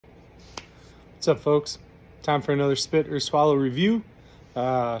What's up, folks? Time for another Spit or Swallow review.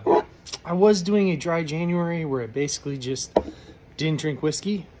 I was doing a dry January where I basically just didn't drink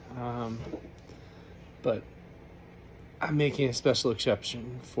whiskey, but I'm making a special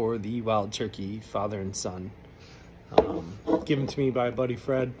exception for the Wild Turkey father and son, given to me by buddy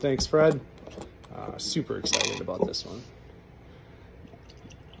Fred. Thanks, Fred. Super excited about this one.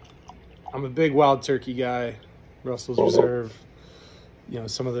 I'm a big Wild Turkey guy. Russell's Reserve, you know,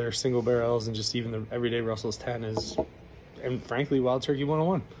 some of their single barrels, and just even the everyday Russell's 10 is, and frankly, Wild Turkey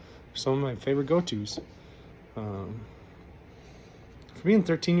 101 are some of my favorite go-tos. For being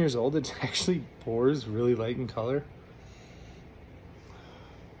 13 years old, it actually pours really light in color.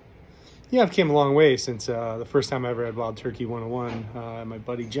 Yeah, I've came a long way since the first time I ever had Wild Turkey 101 at my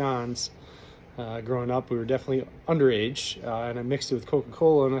buddy John's. Growing up, we were definitely underage, and I mixed it with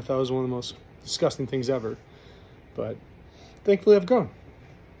Coca-Cola, and I thought it was one of the most disgusting things ever. But thankfully, I've grown.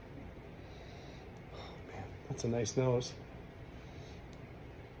 Oh, man, that's a nice nose.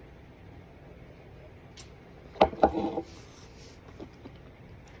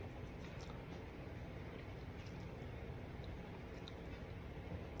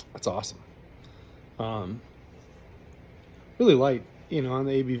 That's awesome. Really light, you know, on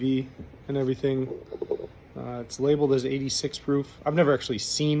the ABV and everything. It's labeled as 86 proof. I've never actually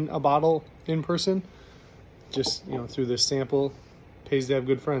seen a bottle in person. Just, you know, through this sample. Pays to have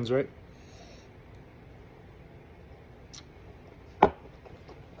good friends, right?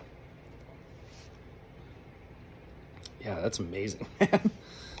 Yeah, that's amazing, man.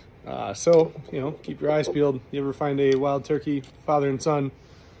 So, you know, keep your eyes peeled. You ever find a Wild Turkey father and son,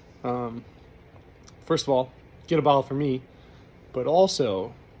 first of all, get a bottle for me, but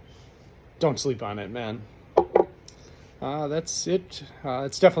also don't sleep on it, man. That's it.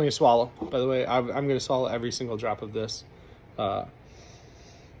 It's definitely a swallow. By the way, I'm going to swallow every single drop of this.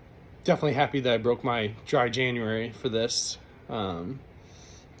 Definitely happy that I broke my dry January for this. Kind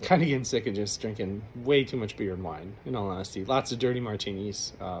of getting sick of just drinking way too much beer and wine, in all honesty. Lots of dirty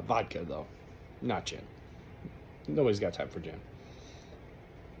martinis. Vodka, though. Not gin. Nobody's got time for gin.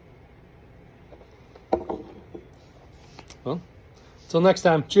 Well, until next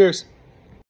time. Cheers.